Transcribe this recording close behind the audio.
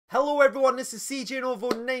Hello everyone, this is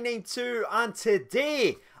CJNovo992 and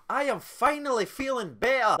today I am finally feeling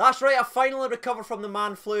better. That's right, I finally recovered from the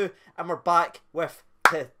man flu and we're back with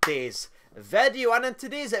today's video. And in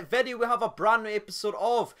today's video we have a brand new episode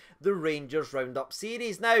of the Rangers Roundup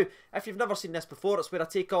series. Now, if you've never seen this before, it's where I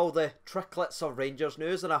take all the tricklets of Rangers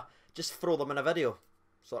news and I just throw them in a video.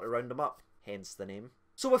 Sort of round them up, hence the name.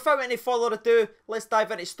 So without any further ado, let's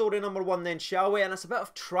dive into story number one then, shall we? And it's a bit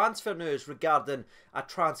of transfer news regarding a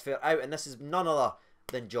transfer out, and this is none other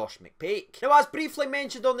than Josh Mcpake. Now, as briefly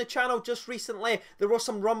mentioned on the channel just recently, there were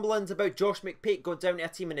some rumblings about Josh Mcpake going down to a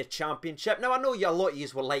team in the Championship. Now, I know a lot of you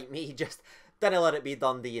were like me, just didn't let it be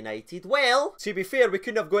Dundee United. Well, to be fair, we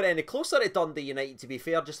couldn't have got any closer to Dundee United, to be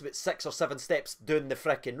fair, just about 6 or 7 steps down the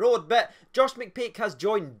frickin' road. But Josh Mcpake has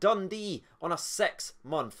joined Dundee on a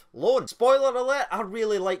 6-month loan. Spoiler alert, I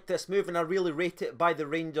really like this move and I really rate it by the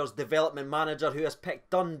Rangers development manager who has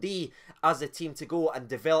picked Dundee as the team to go and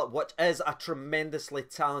develop, which is a tremendously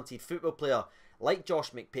talented football player like Josh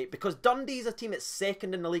Mcpake, because Dundee is a team that's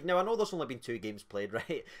second in the league. Now, I know there's only been 2 games played,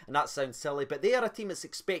 right? And that sounds silly, but they are a team that's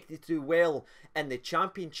expected to do well in the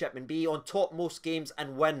Championship and be on top most games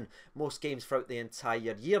and win most games throughout the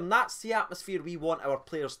entire year. And that's the atmosphere we want our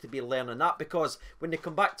players to be learning at, because when they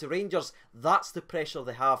come back to Rangers, that's the pressure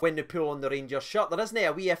they have when they pull on the Rangers shirt. There isn't a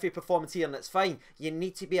wee FA performance here and it's fine. You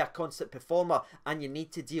need to be a constant performer and you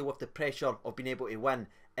need to deal with the pressure of being able to win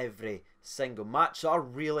every single match. So I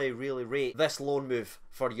really rate this loan move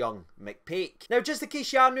for young Mcpake. Now, just in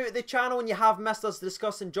case you are new to the channel and you have missed us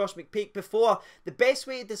discussing Josh Mcpake before, the best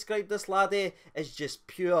way to describe this laddie is just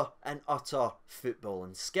pure and utter football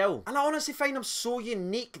and skill. And I honestly find him so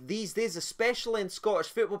unique these days, especially in Scottish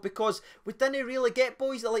football, because we didn't really get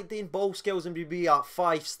boys that like doing ball skills and be a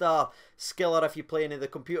 5-star skiller if you play any of the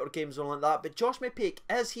computer games or like that. But Josh Mcpake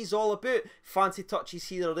he's all about fancy touches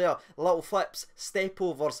here or there, little flips, step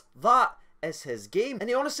overs. That is his game. And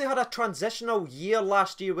he honestly had a transitional year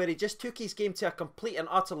last year where he just took his game to a complete and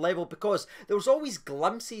utter level, because there was always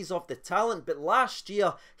glimpses of the talent, but last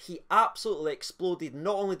year he absolutely exploded.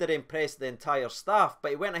 Not only did he impress the entire staff, but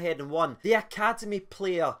he went ahead and won the Academy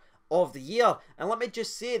Player of the Year. And let me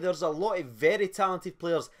just say, there's a lot of very talented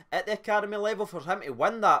players at the academy level. For him to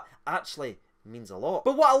win that actually means a lot.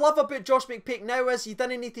 But what I love about Josh Mcpake now is you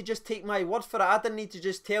didn't need to just take my word for it. I didn't need to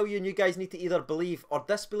just tell you, and you guys need to either believe or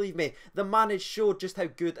disbelieve me. The man has showed just how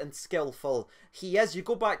good and skillful he is. You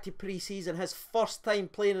go back to pre-season, his first time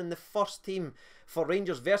playing in the first team for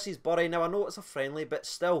Rangers versus Bury. Now, I know it's a friendly, but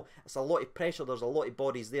still, it's a lot of pressure. There's a lot of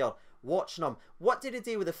bodies there watching him. What did he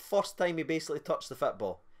do with the first time he basically touched the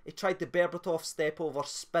football? He tried the Berbatov step over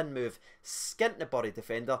spin move, skint the Bury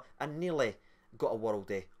defender, and nearly got a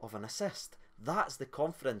worldie of an assist. That's the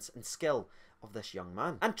confidence and skill of this young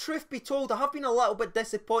man. And truth be told, I have been a little bit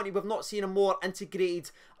disappointed we've not seen him more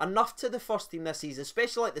integrated enough to the first team this season,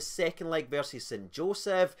 especially like the second leg versus St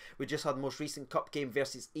Joseph. We just had the most recent cup game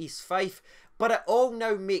versus East Fife. But it all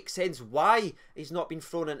now makes sense why he's not been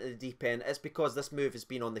thrown into the deep end. It's because this move has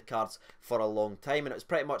been on the cards for a long time, and it was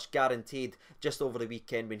pretty much guaranteed just over the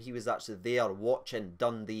weekend when he was actually there watching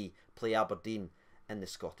Dundee play Aberdeen in the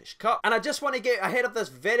Scottish Cup. And I just want to get ahead of this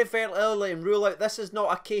very early and rule out this is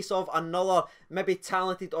not a case of another maybe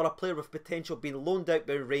talented or a player with potential being loaned out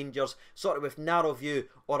by Rangers sort of with narrow view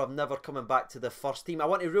or of never coming back to the first team. I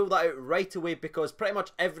want to rule that out right away, because pretty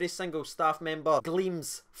much every single staff member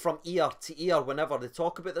gleams from ear to ear whenever they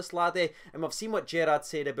talk about this laddie, and we've seen what Gerrard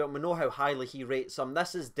said about him. We know how highly he rates him.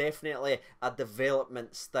 This is definitely a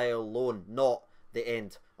development style loan, not the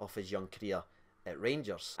end of his young career at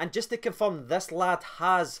Rangers. And just to confirm, this lad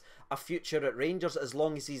has a future at Rangers as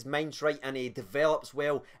long as his mind's right and he develops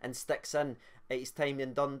well and sticks in at his time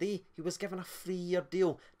in Dundee. He was given a 3-year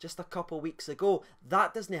deal just a couple of weeks ago.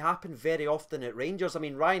 That doesn't happen very often at Rangers. I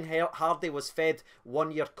mean, Ryan Hardy was fed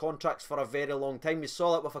 1-year contracts for a very long time. We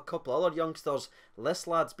saw that with a couple of other youngsters. This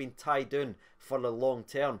lad's been tied down for the long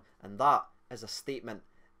term, and that is a statement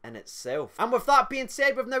in itself. And with that being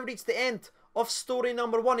said, we've now reached the end of story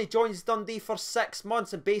number 1. He joins Dundee for 6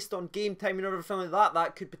 months, and based on game time and everything like that,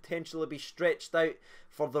 that could potentially be stretched out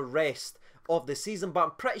for the rest of the season. But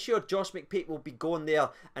I'm pretty sure Josh Mcpake will be going there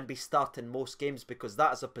and be starting most games, because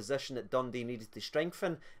that is a position that Dundee needed to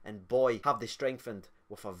strengthen, and boy, have they strengthened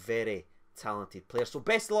with a very talented player. So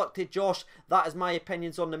best of luck to Josh. That is my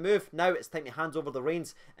opinions on the move. Now it's time to hand over the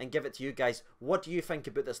reins and give it to you guys. What do you think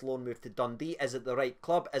about this loan move to Dundee? Is it the right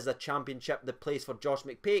club? Is the Championship the place for Josh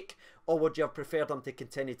Mcpake? Or would you have preferred him to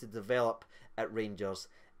continue to develop at Rangers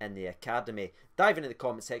in the academy? Dive into the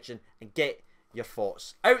comment section and get your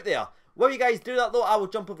thoughts out there. While you guys do that though, I will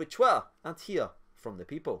jump over to Twitter and hear from the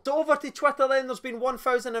people. So over to Twitter then, there's been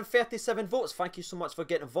 1,037 votes. Thank you so much for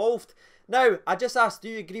getting involved. Now, I just asked, do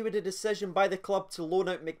you agree with the decision by the club to loan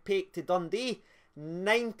out Mcpake to Dundee?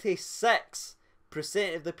 96%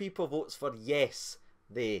 of the people votes for yes,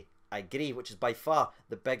 they agree, which is by far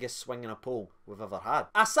the biggest swing in a poll we've ever had.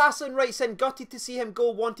 Assassin writes in, gutted to see him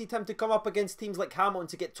go, wanted him to come up against teams like Hamilton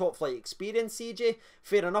to get top flight experience, CJ.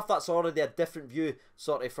 Fair enough, that's already a different view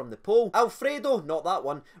sort of from the poll. Alfredo, not that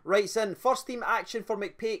one, writes in, first team action for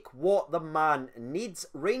Mcpake, what the man needs.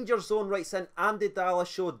 Rangers Zone writes in, Andy Dallas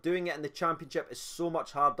showed doing it in the championship is so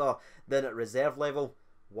much harder than at reserve level.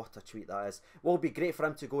 What a tweet that is. Will be great for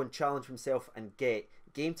him to go and challenge himself and get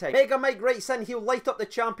game time. Mega Mike writes in, he'll light up the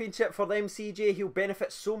championship for them, CJ. He'll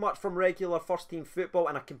benefit so much from regular first team football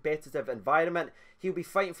in a competitive environment. He'll be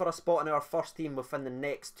fighting for a spot in our first team within the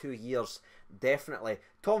next 2 years. Definitely.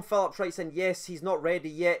 Tom Phillips writes in, yes, he's not ready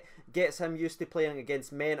yet. Gets him used to playing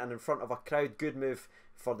against men and in front of a crowd. Good move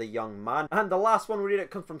for the young man. And the last one we read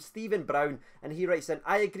it comes from Stephen Brown, and he writes in,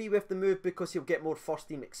 I agree with the move because he'll get more first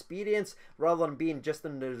team experience rather than being just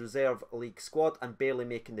in the reserve league squad and barely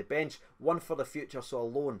making the bench. One for the future, so a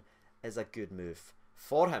loan is a good move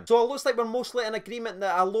for him. So it looks like we're mostly in agreement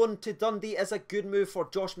that a loan to Dundee is a good move for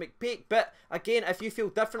Josh Mcpake, but again, if you feel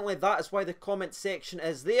differently, that is why the comment section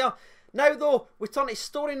is there. Now though, we turn to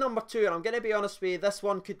story number 2, and I'm going to be honest with you, this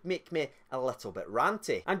one could make me a little bit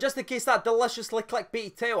ranty. And just in case that deliciously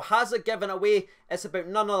clickbaity title hasn't given away, it's about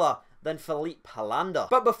none other than Philippe Helander.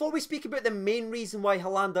 But before we speak about the main reason why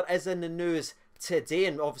Helander is in the news today,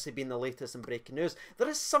 and obviously being the latest and breaking news, there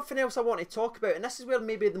is something else I want to talk about, and this is where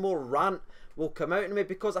maybe the more rant will come out in me,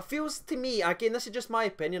 because it feels to me, again, this is just my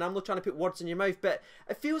opinion, I'm not trying to put words in your mouth, but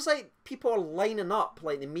it feels like people are lining up,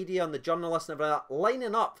 like the media and the journalists and everything,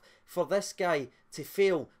 lining up for this guy to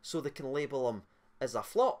fail so they can label him as a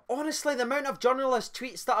flop. Honestly, the amount of journalist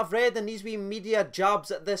tweets that I've read and these wee media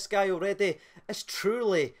jabs at this guy already is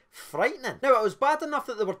truly frightening. Now, it was bad enough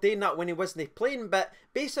that they were doing that when he wasn't playing, but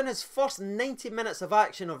based on his first 90 minutes of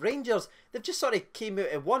action of Rangers, they've just sort of came out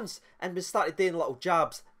at once and we started doing little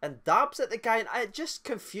jabs and dabs at the guy, and it just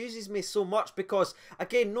confuses me so much because,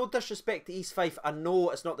 again, no disrespect to East Fife, I know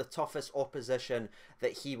it's not the toughest opposition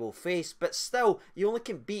that he will face, but still, you only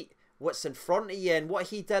can beat what's in front of you, and what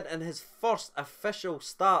he did in his first official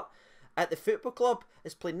start at the football club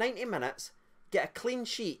is play 90 minutes, get a clean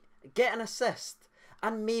sheet, get an assist,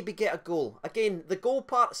 and maybe get a goal. Again, the goal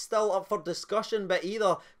part's still up for discussion, but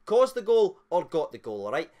either caused the goal or got the goal,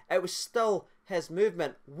 alright? It was still his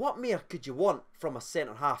movement. What more could you want from a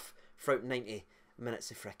centre-half throughout 90 minutes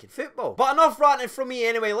of freaking football? But enough ranting from me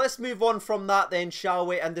anyway, let's move on from that then, shall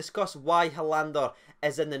we, and discuss why Helander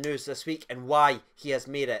is in the news this week and why he has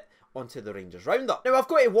made it onto the Rangers roundup. Now, I've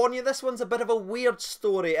got to warn you, this one's a bit of a weird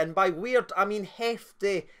story, and by weird, I mean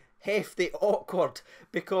hefty awkward,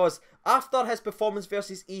 because after his performance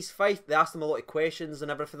versus East Fife, they asked him a lot of questions and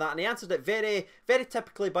everything like that, and he answered it very, very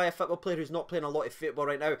typically by a football player who's not playing a lot of football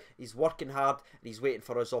right now. He's working hard, and he's waiting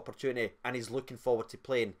for his opportunity, and he's looking forward to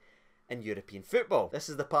playing in European football. This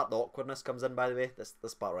is the part the awkwardness comes in, by the way,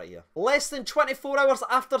 this part right here. Less than 24 hours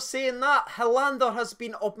after saying that, Helander has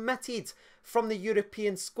been omitted from the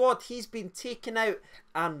European squad. He's been taken out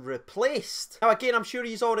and replaced. Now again, I'm sure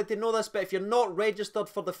you already know this, but if you're not registered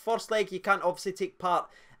for the first leg, you can't obviously take part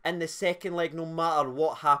in the second leg no matter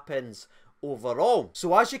what happens overall.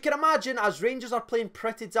 So as you can imagine, as Rangers are playing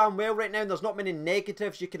pretty damn well right now, and there's not many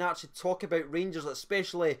negatives you can actually talk about Rangers,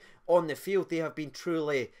 especially on the field. They have been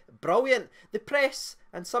truly brilliant. The press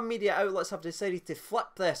and some media outlets have decided to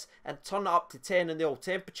flip this and turn it up to 10 in the old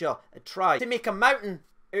temperature and try to make a mountain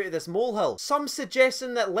out of this molehill. Some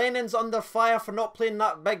suggesting that Lennon's under fire for not playing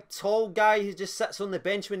that big tall guy who just sits on the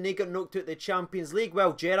bench when they got knocked out of the Champions League.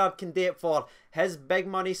 Well, Gerrard can do it for his big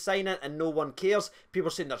money signing and no one cares. People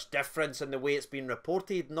are saying there's difference in the way it's been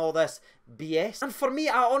reported and all this BS. And for me,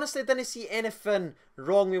 I honestly didn't see anything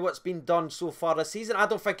wrong with what's been done so far this season. I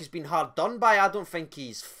don't think he's been hard done by. I don't think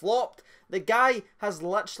he's flopped. The guy has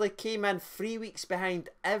literally came in 3 weeks behind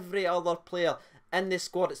every other player in this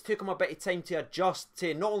squad. It's took him a bit of time to adjust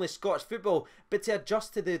to not only Scottish football, but to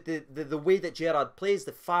adjust to the way that Gerrard plays,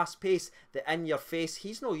 the fast pace, the in your face.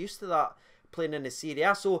 He's not used to that playing in the Serie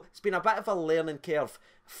A, so it's been a bit of a learning curve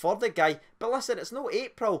for the guy. But listen, it's no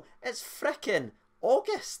April, it's frickin'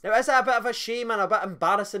 August. Now, is it a bit of a shame and a bit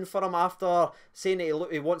embarrassing for him after saying that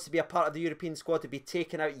he wants to be a part of the European squad to be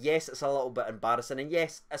taken out? Yes, it's a little bit embarrassing, and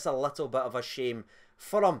yes, it's a little bit of a shame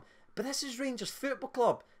for him. But this is Rangers Football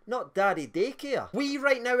Club, not daddy daycare. We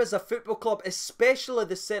right now as a football club, especially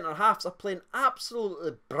the centre-halves, are playing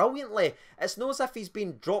absolutely brilliantly. It's not as if he's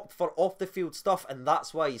been dropped for off-the-field stuff and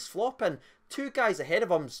that's why he's flopping. 2 guys ahead of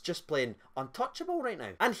him's just playing untouchable right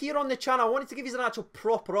now. And here on the channel, I wanted to give you an actual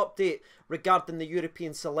proper update regarding the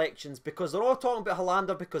European selections, because they're all talking about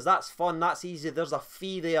Helander because that's fun, that's easy, there's a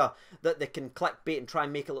fee there that they can clickbait and try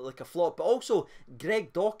and make it look like a flop. But also,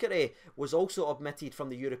 Greg Docherty was also omitted from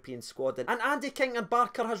the European squad, and Andy King and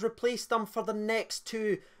Barker has replaced them for the next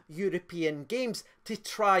 2 European games to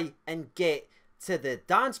try and get to the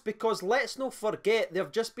dance, because let's not forget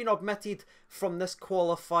they've just been omitted from this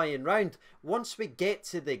qualifying round. Once we get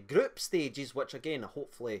to the group stages, which again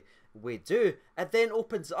hopefully we do, it then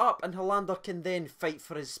opens up and Helander can then fight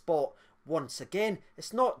for his spot once again.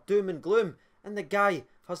 It's not doom and gloom, and the guy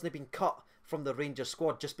hasn't been cut from the Rangers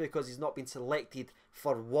squad just because he's not been selected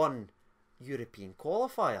for 1 European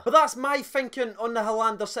qualifier. But that's my thinking on the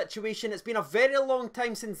Helander situation. It's been a very long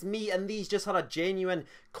time since me and these just had a genuine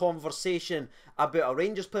conversation about a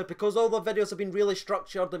Rangers player, because all the videos have been really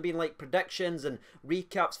structured and been like predictions and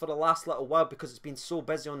recaps for the last little while because it's been so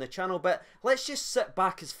busy on the channel. But let's just sit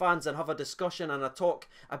back as fans and have a discussion and a talk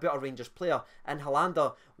about a Rangers player and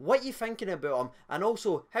Helander. What are you thinking about him? And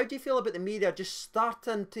also, how do you feel about the media just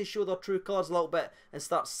starting to show their true colours a little bit and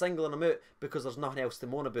start singling him out because there's nothing else to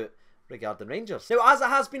moan about regarding Rangers? Now, as it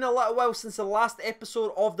has been a little while since the last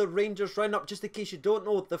episode of the Rangers Roundup, just in case you don't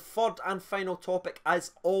know, the third and final topic,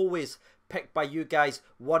 as always, picked by you guys,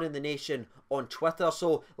 one in the nation on Twitter.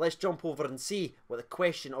 So let's jump over and see what the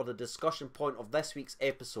question or the discussion point of this week's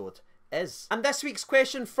episode is. And this week's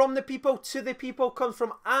question from the people to the people comes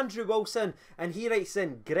from Andrew Wilson, and he writes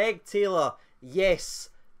in, Greg Taylor, yes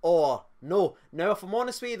or no. Now, if I'm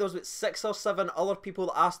honest with you, there was about 6 or 7 other people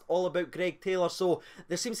that asked all about Greg Taylor, so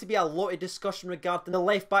there seems to be a lot of discussion regarding the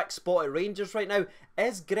left back spot at Rangers right now.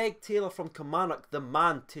 Is Greg Taylor from Kilmarnock the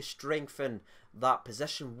man to strengthen that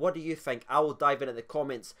position? What do you think? I will dive into the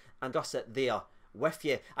comments and discuss it there with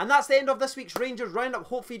you. And that's the end of this week's Rangers Roundup.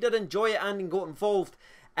 Hopefully you did enjoy it and got involved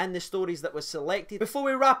in the stories that was selected. Before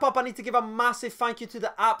we wrap up, I need to give a massive thank you to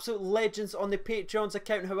the absolute legends on the Patreon's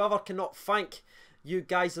account. However, cannot thank you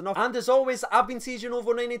guys enough. And as always, I've been CJ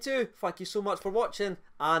Novo 92. Thank you so much for watching,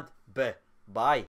 and bye.